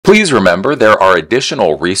Please remember there are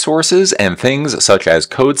additional resources and things such as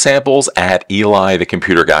code samples at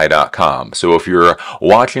EliTheComputerGuy.com. So if you're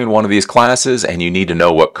watching one of these classes and you need to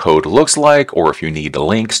know what code looks like, or if you need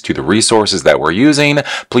links to the resources that we're using,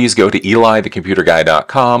 please go to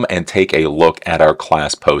EliTheComputerGuy.com and take a look at our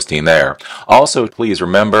class posting there. Also, please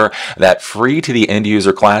remember that free to the end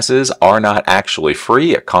user classes are not actually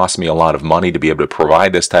free. It costs me a lot of money to be able to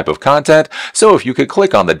provide this type of content. So if you could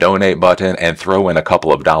click on the donate button and throw in a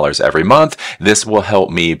couple of dollars every month, this will help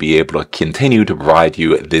me be able to continue to provide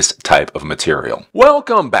you this type of material.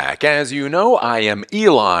 Welcome back. As you know, I am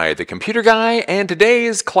Eli, the computer guy, and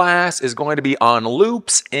today's class is going to be on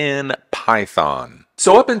loops in Python.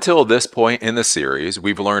 So up until this point in the series,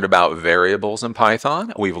 we've learned about variables in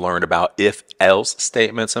Python. We've learned about if-else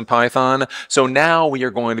statements in Python. So now we are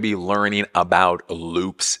going to be learning about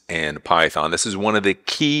loops in Python. This is one of the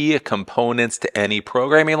key components to any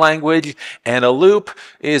programming language, and a loop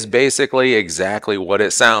is basically exactly what it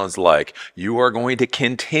sounds like. You are going to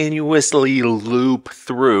continuously loop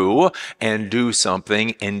through and do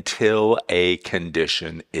something until a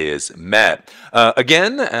condition is met.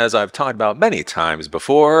 Again, as I've talked about many times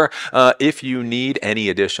before, if you need any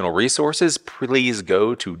additional resources, please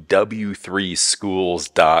go to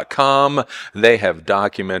w3schools.com. They have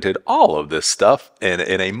documented all of this stuff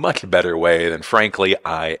in a much better way than, frankly,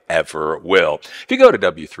 I ever will. If you go to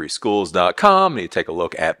w3schools.com and you take a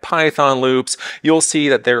look at Python loops, you'll see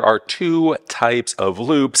that there are two types of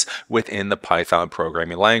loops within the Python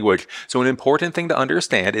programming language. So an important thing to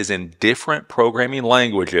understand is in different programming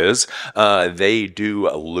languages, they do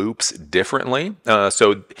loops differently.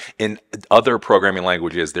 So in other programming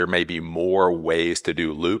languages, there may be more ways to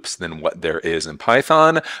do loops than what there is in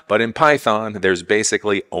Python. But in Python, there's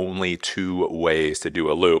basically only two ways to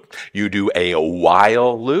do a loop. You do a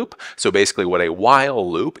while loop. So basically what a while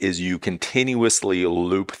loop is, you continuously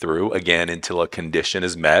loop through, again, until a condition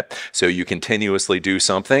is met. So you continuously do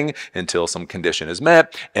something until some condition is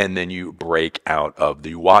met, and then you break out of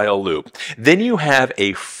the while loop. Then you have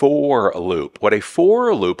a for loop. What a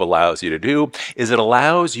for loop allows you to do is it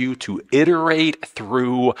allows you to iterate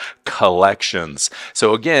through collections.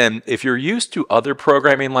 So again, if you're used to other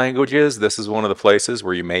programming languages, this is one of the places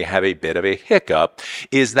where you may have a bit of a hiccup,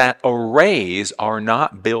 is that arrays are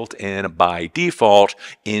not built in by default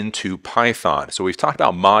into Python. So we've talked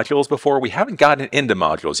about modules before. We haven't gotten into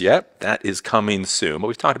modules yet. That is coming soon, but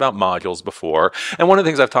we've talked about modules before. And one of the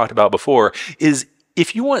things I've talked about before is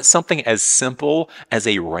if you want something as simple as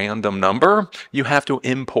a random number, you have to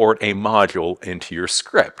import a module into your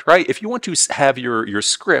script, right? If you want to have your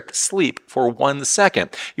script sleep for 1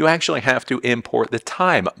 second, you actually have to import the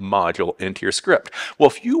time module into your script. Well,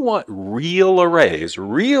 if you want real arrays,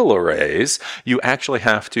 you actually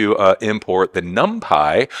have to import the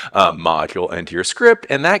NumPy module into your script,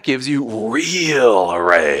 and that gives you real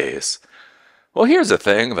arrays. Well, here's a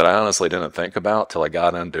thing that I honestly didn't think about till I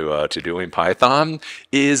got into doing Python,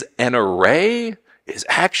 is an array is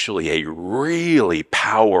actually a really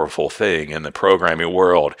powerful thing in the programming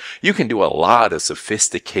world. You can do a lot of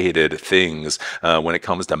sophisticated things when it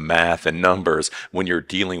comes to math and numbers when you're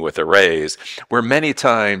dealing with arrays, where many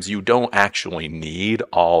times you don't actually need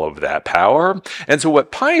all of that power. And so what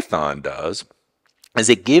Python does is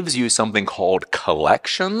it gives you something called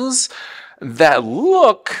collections that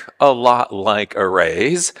look a lot like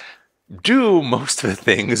arrays, do most of the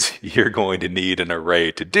things you're going to need an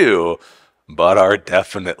array to do, but are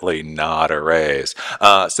definitely not arrays.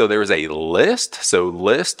 So there's a list. So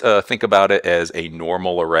list, think about it as a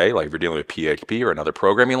normal array, like if you're dealing with PHP or another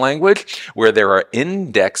programming language, where there are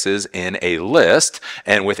indexes in a list,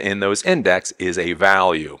 and within those index is a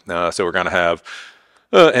value. So we're going to have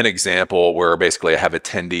an example where basically I have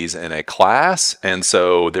attendees in a class, and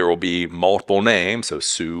so there will be multiple names, so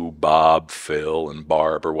Sue, Bob, Phil, and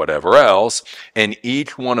Barb, or whatever else, and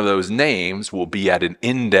each one of those names will be at an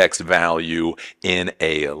index value in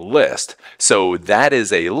a list. So that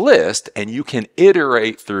is a list, and you can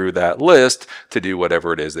iterate through that list to do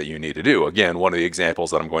whatever it is that you need to do. Again, one of the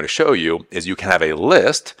examples that I'm going to show you is you can have a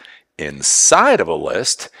list inside of a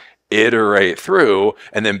list, iterate through,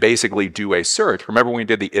 and then basically do a search. Remember when we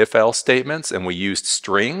did the if-else statements and we used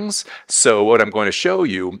strings? So what I'm going to show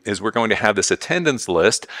you is we're going to have this attendance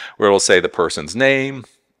list where it'll say the person's name,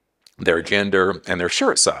 their gender, and their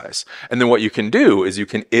shirt size. And then what you can do is you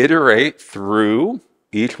can iterate through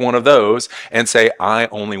each one of those and say, I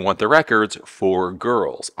only want the records for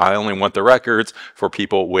girls. I only want the records for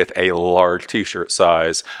people with a large t-shirt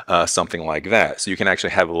size, something like that. So you can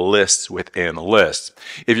actually have lists within lists.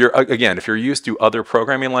 If you're used to other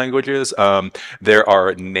programming languages, there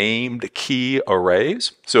are named key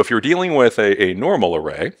arrays. So if you're dealing with a normal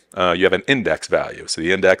array, you have an index value. So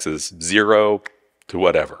the index is 0 to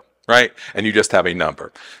whatever, right? And you just have a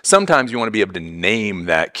number. Sometimes you want to be able to name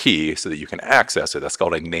that key so that you can access it. That's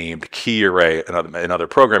called a named key array in other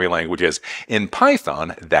programming languages. In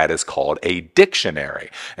Python, that is called a dictionary.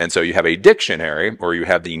 And so you have a dictionary, or you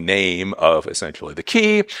have the name of essentially the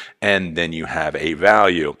key, and then you have a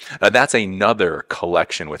value. That's another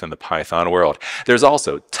collection within the Python world. There's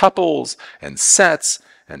also tuples and sets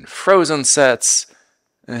and frozen sets.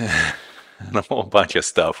 And a whole bunch of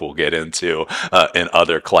stuff we'll get into in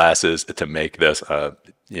other classes to make this,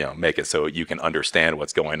 make it so you can understand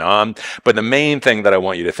what's going on. But the main thing that I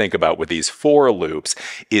want you to think about with these for loops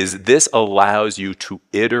is this allows you to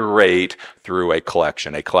iterate through a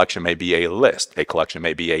collection. A collection may be a list. A collection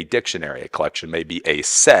may be a dictionary. A collection may be a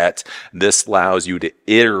set. This allows you to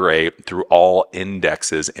iterate through all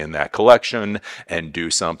indexes in that collection and do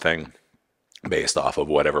something based off of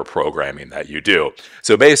whatever programming that you do.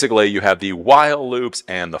 So basically you have the while loops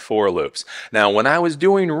and the for loops. Now when I was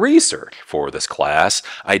doing research for this class,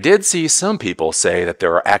 I did see some people say that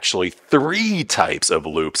there are actually 3 types of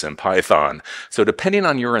loops in Python. So depending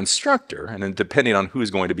on your instructor and then depending on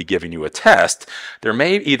who's going to be giving you a test, there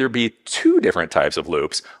may either be 2 different types of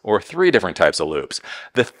loops or 3 different types of loops.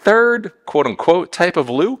 The third quote-unquote type of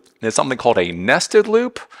loop is something called a nested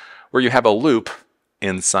loop, where you have a loop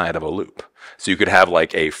inside of a loop. So you could have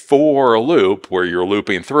like a for loop where you're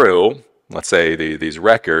looping through, let's say these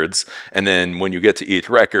records, and then when you get to each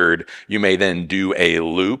record, you may then do a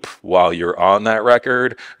loop while you're on that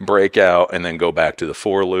record, break out, and then go back to the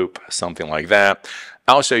for loop, something like that.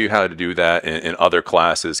 I'll show you how to do that in other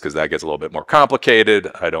classes because that gets a little bit more complicated.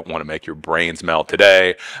 I don't want to make your brains melt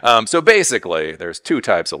today. So basically, there's 2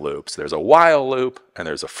 types of loops. There's a while loop and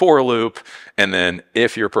there's a for loop. And then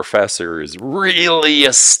if your professor is really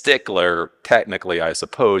a stickler, technically, I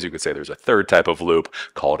suppose you could say there's a 3rd type of loop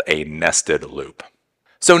called a nested loop.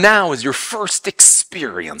 So now is your first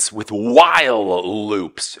experience with while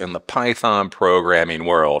loops in the Python programming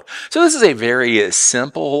world. So this is a very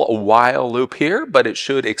simple while loop here, but it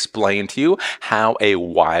should explain to you how a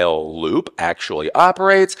while loop actually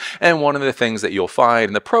operates. And one of the things that you'll find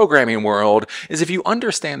in the programming world is if you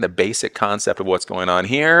understand the basic concept of what's going on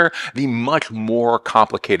here, the much more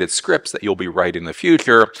complicated scripts that you'll be writing in the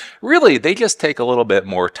future, really, they just take a little bit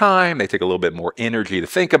more time, they take a little bit more energy to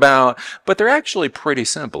think about, but they're actually pretty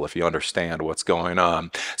simple if you understand what's going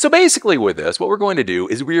on. So basically with this, what we're going to do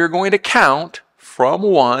is we are going to count from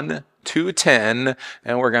 1 to 10,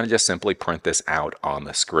 and we're going to just simply print this out on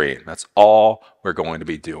the screen. That's all we're going to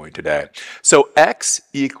be doing today. So x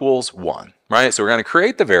equals 1, right? So we're going to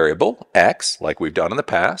create the variable x like we've done in the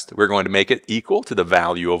past. We're going to make it equal to the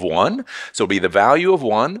value of 1. So it'll be the value of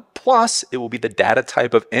 1 plus it will be the data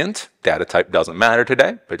type of int. Data type doesn't matter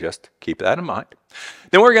today, but just keep that in mind.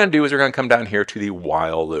 Then what we're going to do is we're going to come down here to the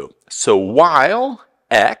while loop. So while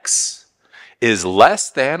x is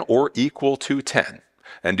less than or equal to 10.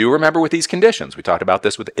 And do remember with these conditions, we talked about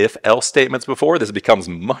this with if-else statements before, this becomes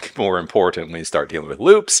much more important when you start dealing with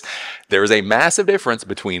loops. There is a massive difference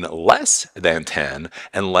between less than 10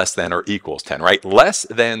 and less than or equals 10, right? Less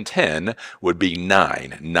than 10 would be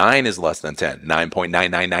 9. 9 is less than 10.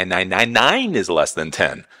 9.99999 is less than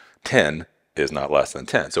 10. 10 is not less than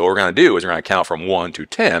 10. So what we're going to do is we're going to count from 1 to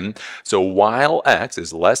 10. So while x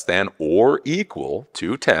is less than or equal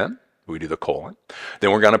to 10, we do the colon,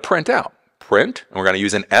 then we're going to print out. Print, and we're going to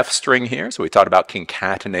use an F string here. So we talked about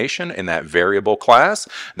concatenation in that variable class.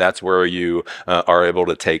 That's where you are able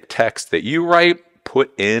to take text that you write,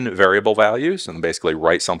 put in variable values, and basically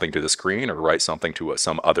write something to the screen or write something to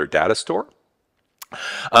some other data store.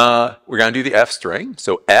 We're going to do the F string.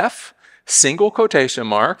 So F, single quotation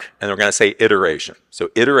mark, and we're going to say iteration. So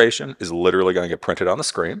iteration is literally going to get printed on the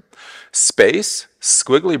screen. Space,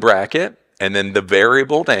 squiggly bracket, and then the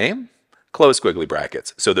variable name, close squiggly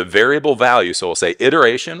brackets. So the variable value, so we'll say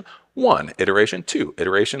iteration 1, iteration 2,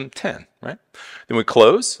 iteration 10, right? Then we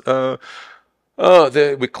close, the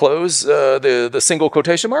single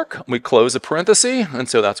quotation mark, we close a parenthesis, and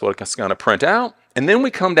so that's what it's going to print out. And then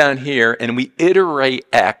we come down here and we iterate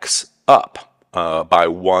x up. By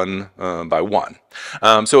one.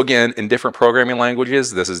 So again, in different programming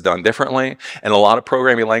languages, this is done differently. In a lot of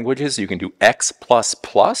programming languages, you can do x++,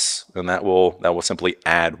 and that will simply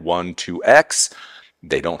add 1 to x.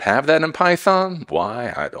 They don't have that in Python.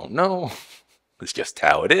 Why? I don't know. It's just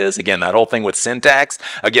how it is. Again, that whole thing with syntax.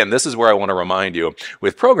 Again, this is where I want to remind you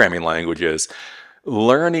with programming languages,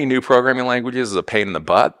 learning new programming languages is a pain in the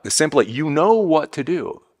butt. It's simply, you know what to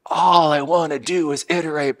do. All I want to do is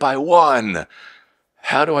iterate by 1.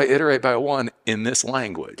 How do I iterate by 1 in this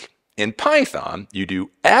language? In Python, you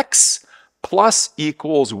do x plus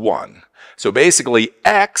equals 1. So basically,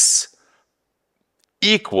 x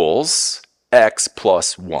equals x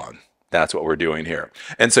plus 1. That's what we're doing here.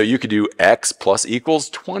 And so you could do x plus equals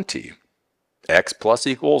 20. X plus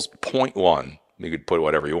equals 0.1. You could put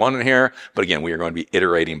whatever you want in here. But again, we are going to be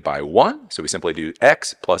iterating by 1. So we simply do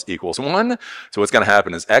x plus equals 1. So what's going to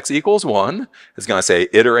happen is x equals 1. It's going to say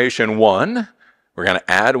iteration 1. We're going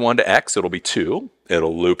to add 1 to x. It'll be 2.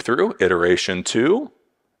 It'll loop through. Iteration 2.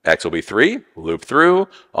 X will be 3. Loop through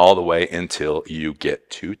all the way until you get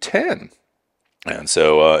to 10. And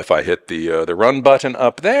so if I hit the run button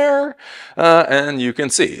up there, and you can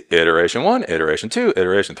see iteration 1, iteration 2,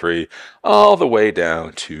 iteration 3, all the way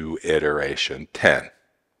down to iteration 10.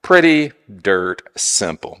 Pretty dirt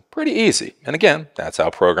simple. Pretty easy. And again, that's how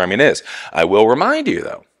programming is. I will remind you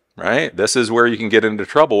though, right? This is where you can get into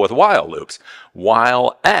trouble with while loops.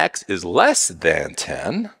 While x is less than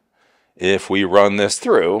 10, if we run this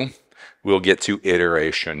through, we'll get to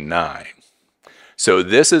iteration 9. So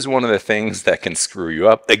this is one of the things that can screw you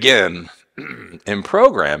up. Again, in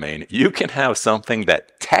programming, you can have something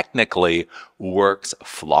that technically works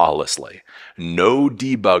flawlessly. No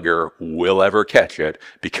debugger will ever catch it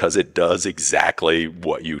because it does exactly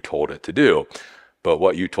what you told it to do. But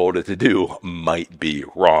what you told it to do might be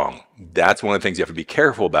wrong. That's one of the things you have to be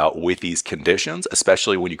careful about with these conditions,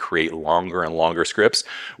 especially when you create longer and longer scripts.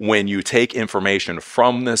 When you take information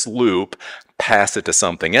from this loop, pass it to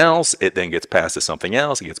something else, it then gets passed to something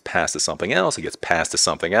else, it gets passed to something else, it gets passed to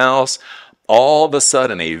something else. All of a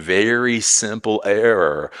sudden, a very simple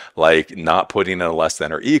error, like not putting a less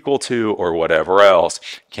than or equal to or whatever else,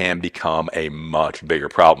 can become a much bigger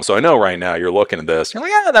problem. So I know right now you're looking at this, you're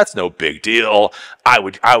like, yeah, that's no big deal. I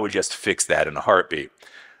would just fix that in a heartbeat.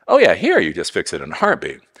 Oh yeah, here you just fix it in a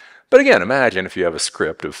heartbeat. But again, imagine if you have a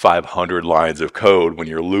script of 500 lines of code when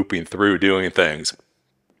you're looping through doing things,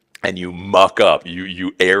 and you muck up,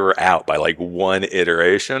 you error out by like 1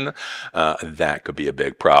 iteration, that could be a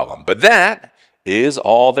big problem. But that is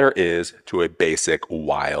all there is to a basic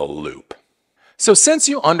while loop. So since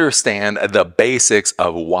you understand the basics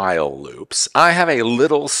of while loops, I have a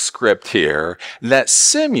little script here that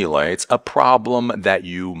simulates a problem that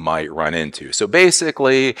you might run into. So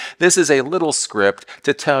basically, this is a little script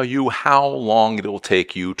to tell you how long it will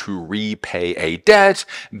take you to repay a debt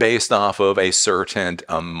based off of a certain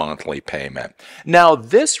monthly payment. Now,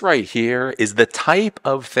 this right here is the type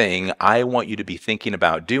of thing I want you to be thinking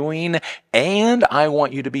about doing, and I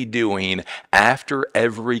want you to be doing after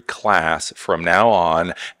every class from now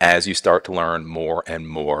on as you start to learn more and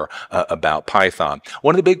more about Python.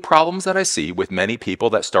 One of the big problems that I see with many people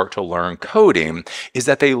that start to learn coding is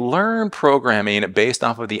that they learn programming based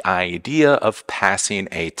off of the idea of passing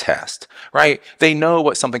a test, right? They know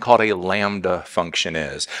what something called a lambda function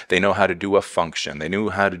is. They know how to do a function. They knew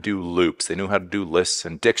how to do loops. They knew how to do lists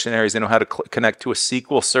and dictionaries. They know how to connect to a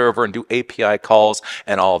SQL server and do API calls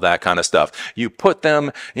and all that kind of stuff. You put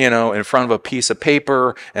them, in front of a piece of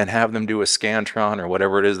paper and have them do a Scantron or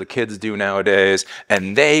whatever it is the kids do nowadays,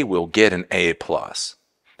 and they will get an A+.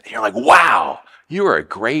 And you're like, wow, you are a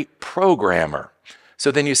great programmer.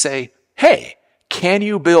 So then you say, hey, can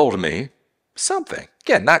you build me something?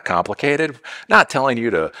 Again, not complicated, not telling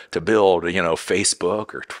you to build,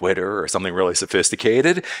 Facebook or Twitter or something really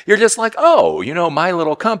sophisticated. You're just like, oh, my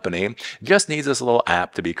little company just needs this little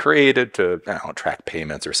app to be created to, track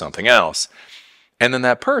payments or something else. And then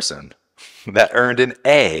that person that earned an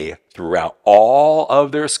A throughout all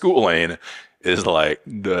of their schooling is like,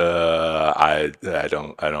 I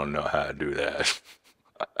don't know how to do that.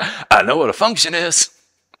 I know what a function is.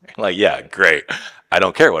 Like, yeah, great. I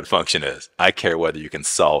don't care what function is. I care whether you can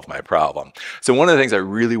solve my problem. So one of the things I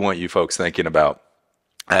really want you folks thinking about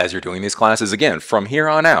as you're doing these classes, again, from here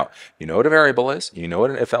on out, you know what a variable is, you know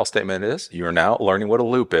what an if-else statement is, you're now learning what a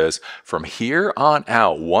loop is. From here on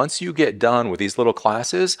out, once you get done with these little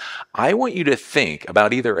classes, I want you to think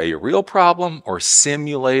about either a real problem or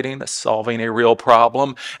simulating solving a real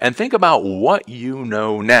problem, and think about what you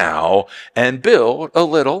know now and build a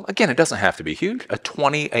little, again, it doesn't have to be huge, a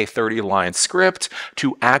 20, a 30-line script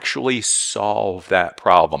to actually solve that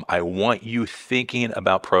problem. I want you thinking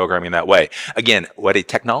about programming that way. Again, what a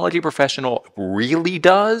technology professional really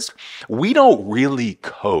does, we don't really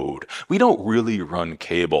code. We don't really run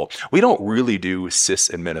cable. We don't really do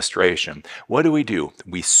sysadministration. What do?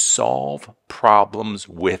 We solve problems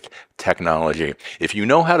with technology. If you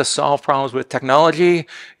know how to solve problems with technology,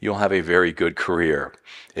 you'll have a very good career.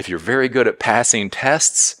 If you're very good at passing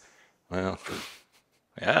tests, well,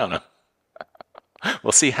 I don't know.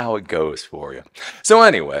 We'll see how it goes for you. So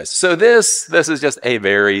anyways, so this is just a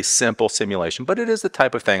very simple simulation, but it is the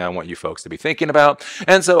type of thing I want you folks to be thinking about.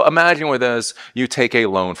 And so imagine with this, you take a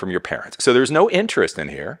loan from your parents. So there's no interest in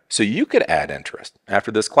here, so you could add interest.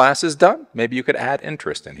 After this class is done, maybe you could add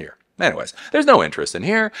interest in here. Anyways, there's no interest in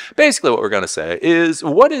here. Basically, what we're going to say is,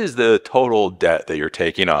 what is the total debt that you're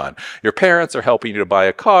taking on? Your parents are helping you to buy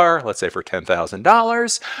a car, let's say for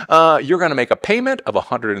 $10,000. You're going to make a payment of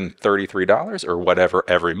 $133 or whatever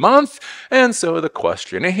every month. And so the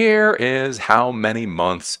question here is, how many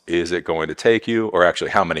months is it going to take you, or actually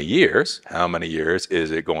how many years is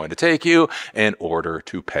it going to take you in order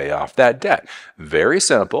to pay off that debt? Very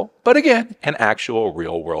simple, but again, an actual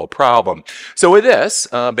real world problem. So with this,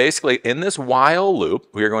 basically in this while loop,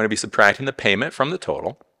 we are going to be subtracting the payment from the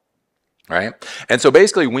total, right? And so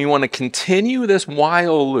basically we want to continue this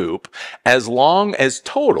while loop as long as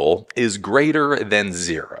total is greater than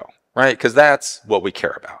 0, right? Because that's what we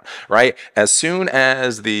care about, right? As soon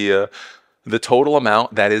as the total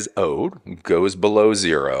amount that is owed goes below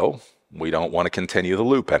 0, we don't want to continue the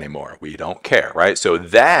loop anymore. We don't care, right? So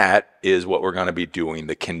that is what we're going to be doing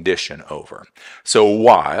the condition over. So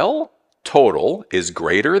while total is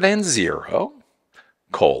greater than 0,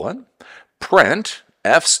 colon, print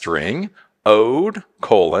f string owed,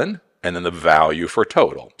 colon, and then the value for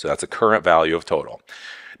total. So that's the current value of total.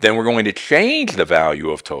 Then we're going to change the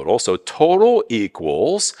value of total. So total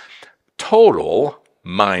equals total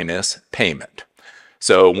minus payment.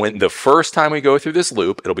 So when the first time we go through this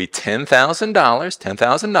loop, it'll be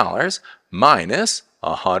 $10,000 minus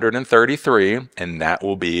 133, and that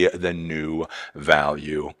will be the new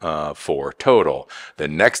value for total. The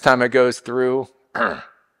next time it goes through,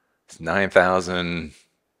 it's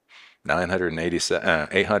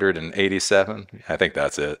 887. I think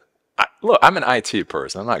that's it. Look, I'm an IT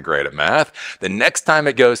person. I'm not great at math. The next time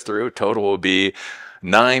it goes through, total will be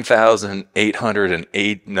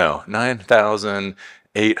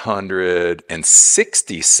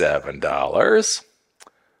 $9,867.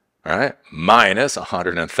 All right, minus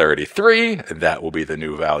 133, that will be the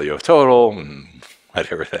new value of total,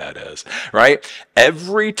 whatever that is, right?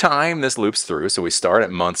 Every time this loops through, so we start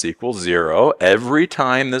at months equals 0, every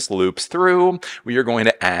time this loops through, we are going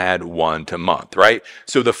to add 1 to month, right?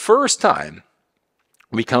 So the first time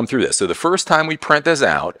we come through this, so the first time we print this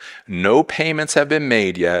out, no payments have been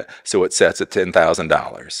made yet, so it sets at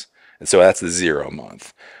 $10,000. And so that's the 0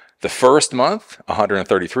 month. The first month,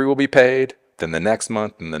 133 will be paid, then the next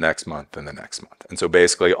month, and the next month, and the next month. And so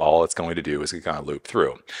basically all it's going to do is kind of loop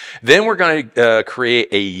through. Then we're going to create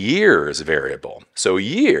a years variable. So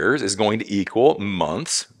years is going to equal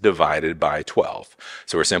months divided by 12.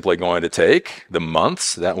 So we're simply going to take the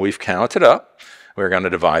months that we've counted up, we're going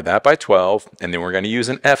to divide that by 12, and then we're going to use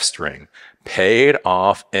an F string, paid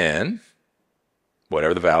off in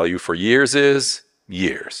whatever the value for years is,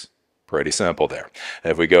 years. Pretty simple there.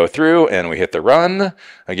 If we go through and we hit the run,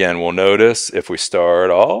 again, we'll notice if we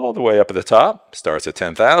start all the way up at the top, starts at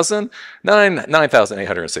 10,000,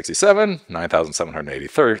 9,867,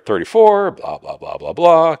 9,734, blah, blah, blah, blah,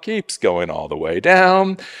 blah, keeps going all the way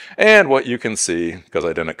down. And what you can see, because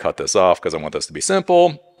I didn't cut this off because I want this to be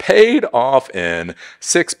simple, paid off in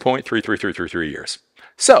 6.33333 years.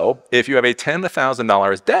 So if you have a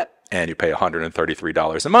 $10,000 debt, and you pay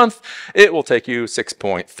 $133 a month, it will take you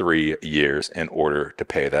 6.3 years in order to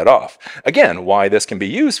pay that off. Again, why this can be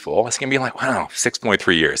useful, this can be like, wow,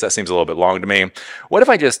 6.3 years, that seems a little bit long to me. What if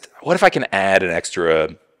I can add an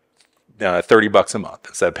extra $30 a month?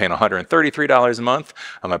 Instead of paying $133 a month,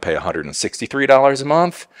 I'm gonna pay $163 a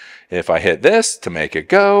month. If I hit this to make it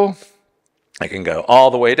go, I can go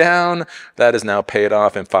all the way down. That is now paid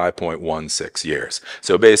off in 5.16 years.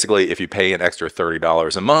 So basically, if you pay an extra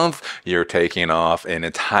 $30 a month, you're taking off an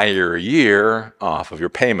entire year off of your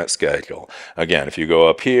payment schedule. Again, if you go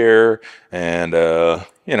up here and,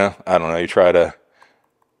 you know, I don't know, you try to,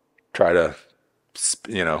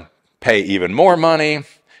 you know, pay even more money,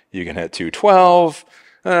 you can hit 212.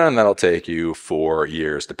 and that'll take you 4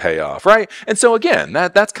 years to pay off, right? And so again,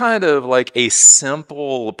 that's kind of like a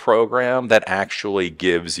simple program that actually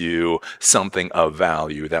gives you something of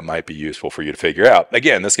value that might be useful for you to figure out.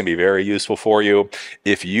 Again, this can be very useful for you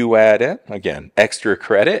if you add in, again, extra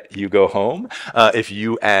credit, you go home. If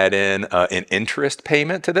you add in an interest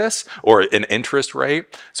payment to this, or an interest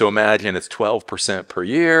rate, so imagine it's 12% per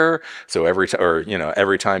year. So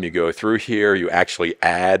every time you go through here, you actually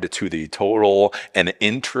add to the total an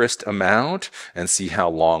interest amount and see how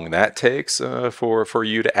long that takes for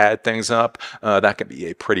you to add things up. That can be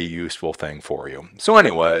a pretty useful thing for you. So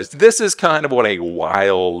anyways, this is kind of what a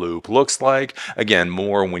while loop looks like. Again,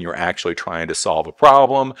 more when you're actually trying to solve a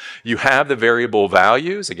problem. You have the variable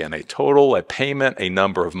values, again, a total, a payment, a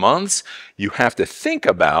number of months. You have to think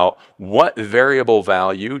about what variable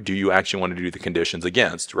value do you actually want to do the conditions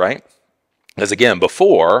against, right? As again,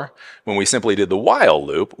 before, when we simply did the while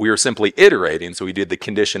loop, we were simply iterating, so we did the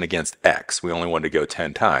condition against x. We only wanted to go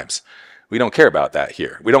 10 times. We don't care about that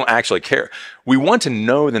here. We don't actually care. We want to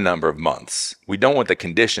know the number of months. We don't want the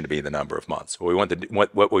condition to be the number of months.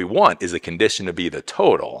 What we want is the condition to be the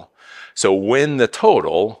total. So when the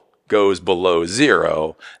total goes below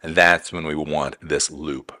 0, that's when we want this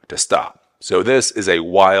loop to stop. So this is a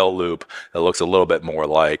while loop that looks a little bit more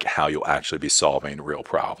like how you'll actually be solving real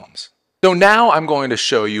problems. So now I'm going to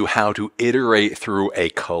show you how to iterate through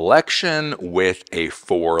a collection with a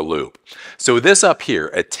for loop. So this up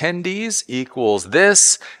here, attendees equals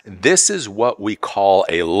this. This is what we call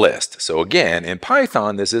a list. So again, in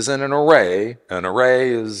Python, this isn't an array. An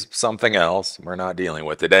array is something else we're not dealing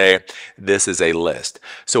with today. This is a list.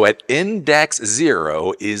 So at index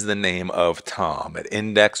 0 is the name of Tom. At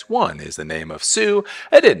index 1 is the name of Sue.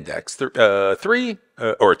 At index 2,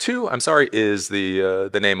 is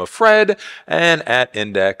the name of Fred, and at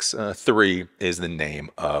index 3 is the name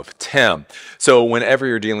of Tim. So whenever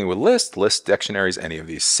you're dealing with lists, dictionaries, any of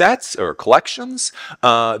these sets or collections,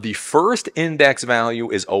 the first index value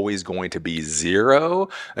is always going to be 0.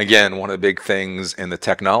 Again, one of the big things in the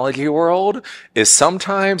technology world is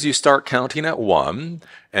sometimes you start counting at 1,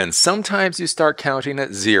 and sometimes you start counting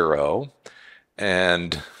at 0,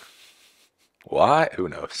 and why? Who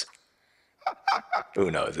knows? Who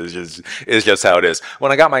knows? It's just how it is. When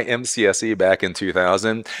I got my MCSE back in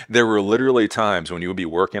 2000, there were literally times when you would be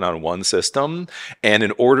working on one system, and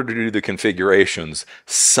in order to do the configurations,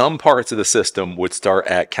 some parts of the system would start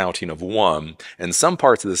at counting of 1, and some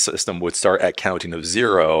parts of the system would start at counting of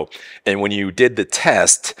 0. And when you did the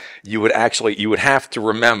test, you would have to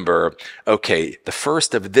remember, okay, the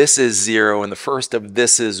first of this is 0, and the first of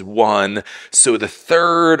this is 1, so the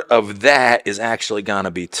third of that is actually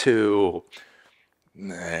gonna be 2.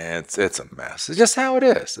 It's a mess. It's just how it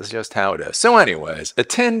is. It's just how it is. So anyways,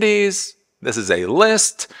 attendees, this is a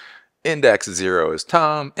list. Index 0 is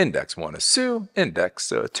Tom, index 1 is Sue,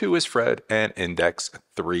 index 2 is Fred, and index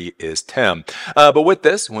 3 is Tim. But with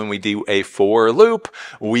this, when we do a for loop,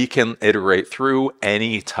 we can iterate through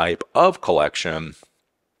any type of collection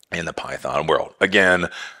in the Python world. Again,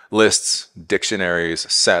 lists,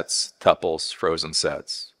 dictionaries, sets, tuples, frozen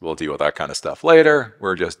sets. We'll deal with that kind of stuff later.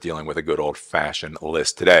 We're just dealing with a good old-fashioned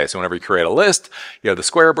list today. So whenever you create a list, you have the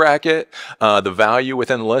square bracket. The value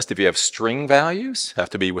within the list, if you have string values, have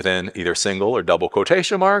to be within either single or double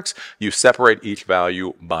quotation marks. You separate each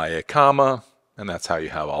value by a comma, and that's how you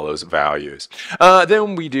have all those values.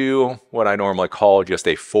 Then we do what I normally call just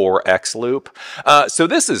a for x loop. So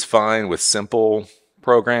this is fine with simple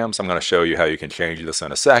programs. I'm going to show you how you can change this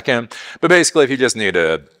in a second. But basically, if you just need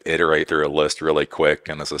to iterate through a list really quick,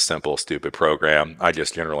 and it's a simple, stupid program, I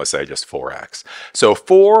just generally say just for x. So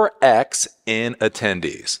for x in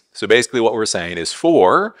attendees. So basically what we're saying is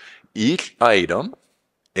for each item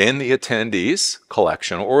in the attendees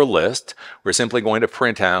collection or list, we're simply going to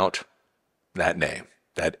print out that name,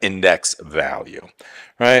 that index value,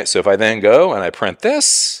 right? So if I then go and I print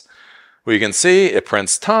this, we can see it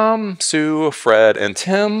prints Tom, Sue, Fred, and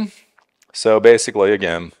Tim. So basically,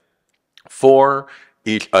 again, for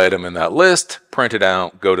each item in that list, print it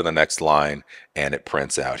out, go to the next line, and it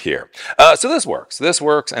prints out here. So this works. This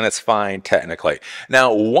works, and it's fine technically.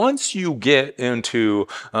 Now, once you get into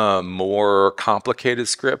more complicated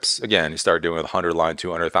scripts, again, you start doing 100-line,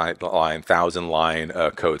 200-line,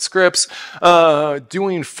 1,000-line code scripts,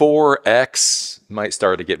 doing for x might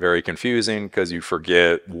start to get very confusing because you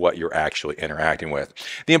forget what you're actually interacting with.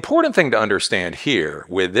 The important thing to understand here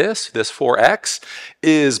with this for x,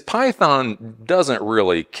 is Python doesn't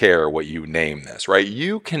really care what you name name this, right?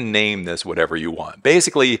 You can name this whatever you want.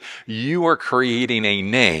 Basically, you are creating a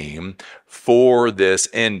name for this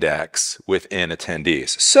index within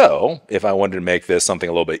attendees. So if I wanted to make this something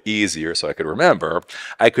a little bit easier so I could remember,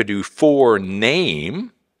 I could do for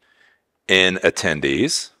name in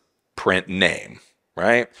attendees, print name,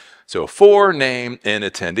 right? So for name in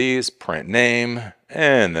attendees, print name,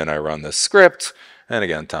 and then I run the script. And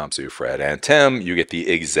again, Tom, Sue, Fred, and Tim, you get the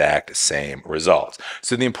exact same results.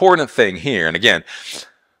 So the important thing here, and again,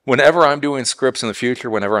 whenever I'm doing scripts in the future,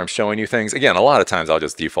 whenever I'm showing you things, again, a lot of times I'll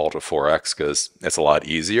just default to 4x because it's a lot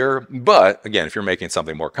easier. But again, if you're making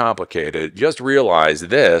something more complicated, just realize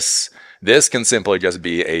this can simply just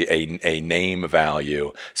be a name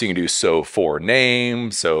value. So you can do so for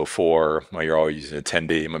name, so for, well, you're always using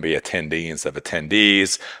attendee, maybe attendee instead of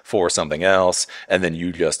attendees, for something else, and then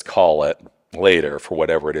you just call it later for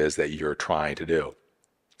whatever it is that you're trying to do.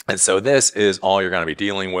 And so this is all you're going to be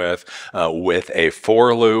dealing with a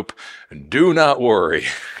for loop. Do not worry.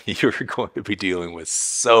 You're going to be dealing with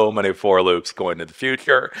so many for loops going into the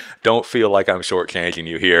future. Don't feel like I'm shortchanging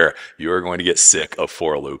you here. You're going to get sick of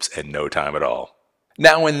for loops in no time at all.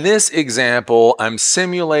 Now, in this example, I'm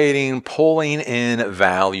simulating pulling in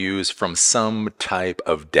values from some type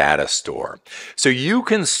of data store. So you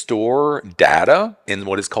can store data in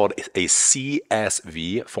what is called a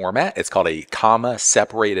CSV format. It's called a comma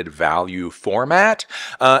separated value format.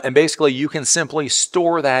 And basically, you can simply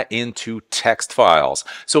store that into text files.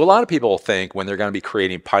 So a lot of people think when they're going to be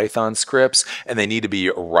creating Python scripts and they need to be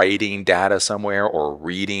writing data somewhere or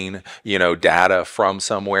reading, data from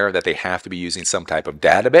somewhere, that they have to be using some type of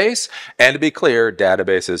database. And to be clear,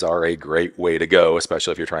 databases are a great way to go,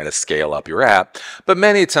 especially if you're trying to scale up your app. But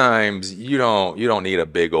many times you don't need a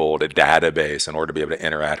big old database in order to be able to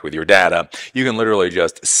interact with your data. You can literally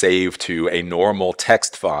just save to a normal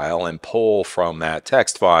text file and pull from that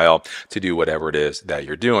text file to do whatever it is that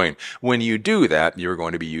you're doing. When you do that, you're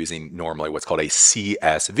going to be using normally what's called a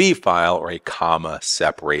CSV file, or a comma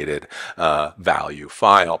separated value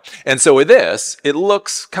file. And so with this, it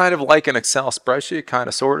looks kind of like an Excel spreadsheet, kind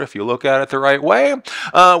of sort of, if you look at it the right way.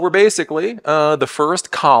 We're basically, the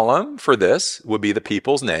first column for this would be the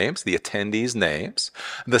people's names, the attendees' names.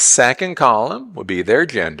 The second column would be their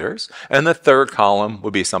genders. And the third column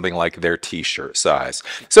would be something like their t-shirt size.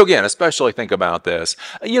 So again, especially think about this.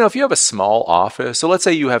 If you have a small office, so let's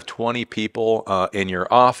say you have 20 people in your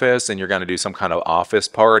office and you're going to do some kind of office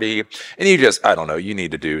party, and you just, I don't know, you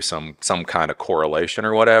need to do some kind of correlation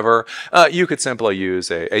or whatever, you could simply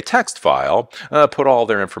use a text file, put all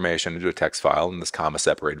their information into a text file in this comma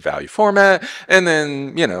separated value format, and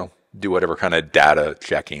then, do whatever kind of data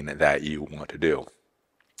checking that you want to do.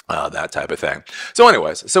 That type of thing. So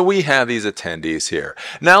anyways, so we have these attendees here.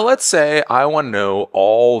 Now let's say I want to know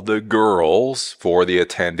all the girls for the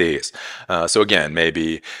attendees. So again,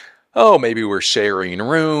 maybe we're sharing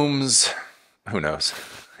rooms. Who knows?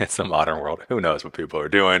 It's the modern world. Who knows what people are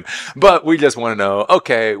doing? But we just want to know,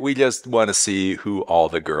 okay, we just want to see who all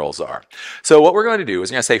the girls are. So what we're going to do is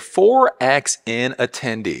we're going to say 4x in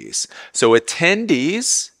attendees. So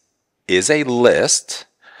attendees is a list,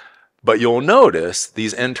 but you'll notice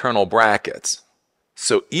these internal brackets.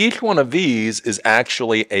 So each one of these is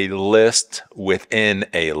actually a list within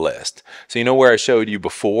a list. So where I showed you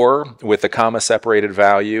before with the comma separated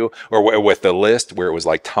value, or with the list where it was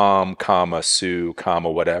like Tom, comma, Sue, comma,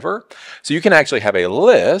 whatever. So you can actually have a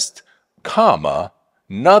list, comma,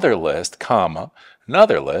 another list, comma,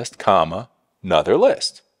 another list, comma, another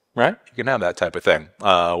list. Right? You can have that type of thing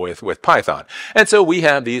with Python. And so we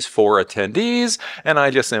have these 4 attendees, and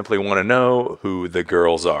I just simply want to know who the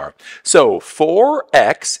girls are. So for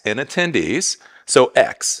x in attendees, so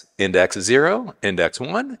x, index 0, index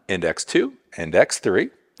 1, index 2, index 3.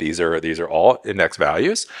 These are all index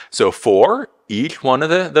values. So for each one of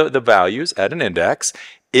the values at an index,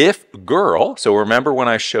 if girl, so remember when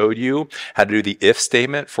I showed you how to do the if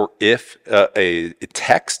statement for if a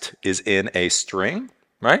text is in a string,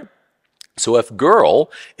 right? So if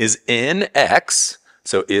girl is in X,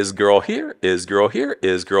 so is girl here, is girl here,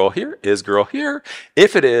 is girl here, is girl here?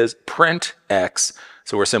 If it is, print X.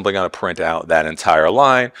 So we're simply going to print out that entire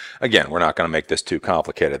line. Again, we're not going to make this too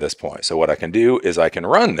complicated at this point. So what I can do is I can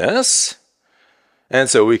run this. And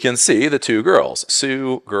so we can see the 2 girls,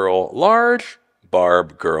 Sue, girl large,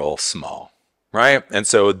 Barb, girl small. Right? And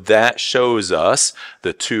so that shows us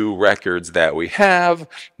the 2 records that we have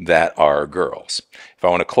that are girls. If I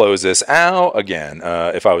want to close this out, again,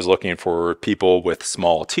 if I was looking for people with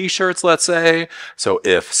small t-shirts, let's say, so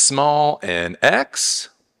if small in X,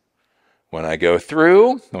 when I go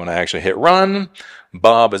through, when I actually hit run,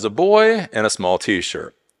 Bob is a boy in a small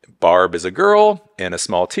t-shirt. Barb is a girl in a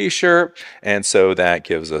small t-shirt, and so that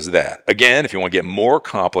gives us that. Again, if you want to get more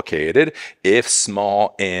complicated, if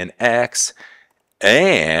small n x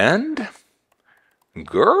and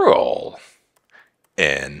girl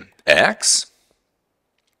in x,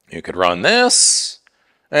 you could run this,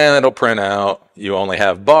 and it'll print out you only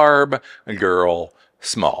have Barb, girl,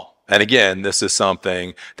 small. And again, this is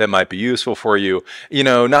something that might be useful for you, you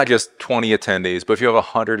know, not just 20 attendees, but if you have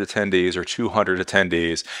 100 attendees or 200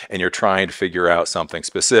 attendees and you're trying to figure out something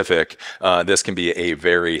specific, this can be a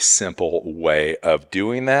very simple way of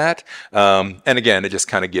doing that. And again, it just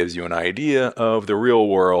kind of gives you an idea of the real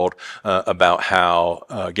world about how,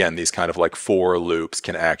 again, these kind of like for loops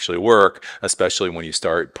can actually work, especially when you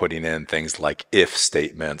start putting in things like if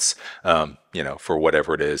statements, you know, for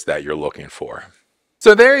whatever it is that you're looking for.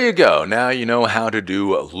 So there you go. Now you know how to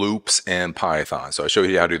do loops in Python. So I showed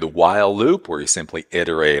you how to do the while loop where you simply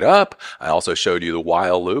iterate up. I also showed you the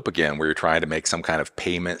while loop, again, where you're trying to make some kind of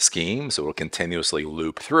payment scheme. So it'll continuously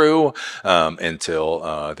loop through until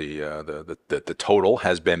the total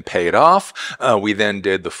has been paid off. We then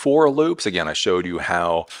did the for loops. Again, I showed you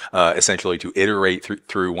how essentially to iterate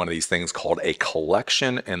through one of these things called a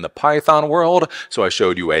collection in the Python world. So I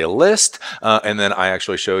showed you a list, and then I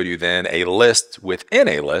actually showed you then a list within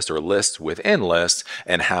a list or lists within lists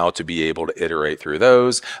and how to be able to iterate through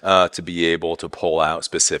those to be able to pull out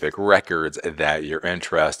specific records that you're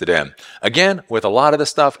interested in. Again, with a lot of the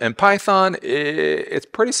stuff in Python, it's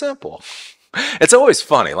pretty simple. It's always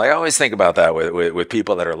funny. Like I always think about that with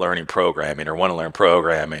people that are learning programming or want to learn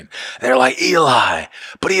programming. They're like, Eli,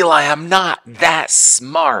 but Eli, I'm not that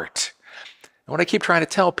smart. And what I keep trying to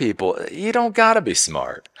tell people, you don't got to be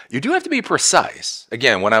smart. You do have to be precise.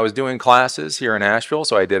 Again, when I was doing classes here in Asheville,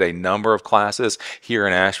 so I did a number of classes here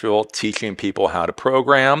in Asheville teaching people how to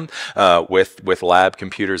program with lab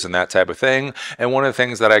computers and that type of thing. And one of the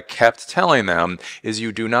things that I kept telling them is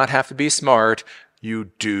you do not have to be smart.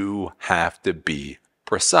 You do have to be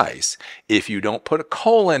precise. If you don't put a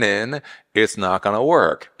colon in, it's not going to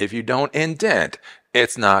work. If you don't indent,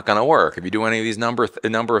 it's not going to work. If you do any of these number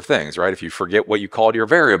of things, right? If you forget what you called your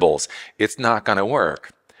variables, it's not going to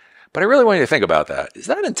work. But I really want you to think about that. Is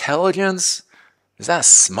that intelligence? Is that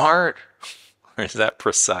smart? Or is that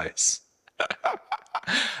precise?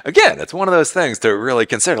 Again, it's one of those things to really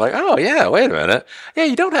consider, like, oh yeah, wait a minute. Yeah,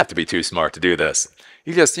 you don't have to be too smart to do this.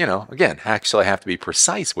 You just, you know, again, actually have to be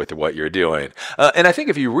precise with what you're doing. And I think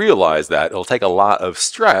if you realize that, it'll take a lot of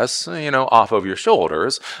stress, you know, off of your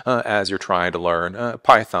shoulders as you're trying to learn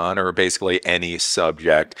Python or basically any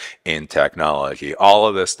subject in technology. All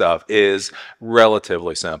of this stuff is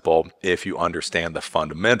relatively simple if you understand the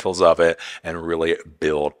fundamentals of it and really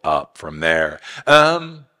build up from there.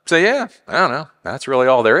 So yeah, I don't know. That's really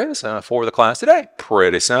all there is for the class today.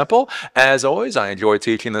 Pretty simple. As always, I enjoy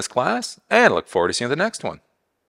teaching this class and look forward to seeing the next one.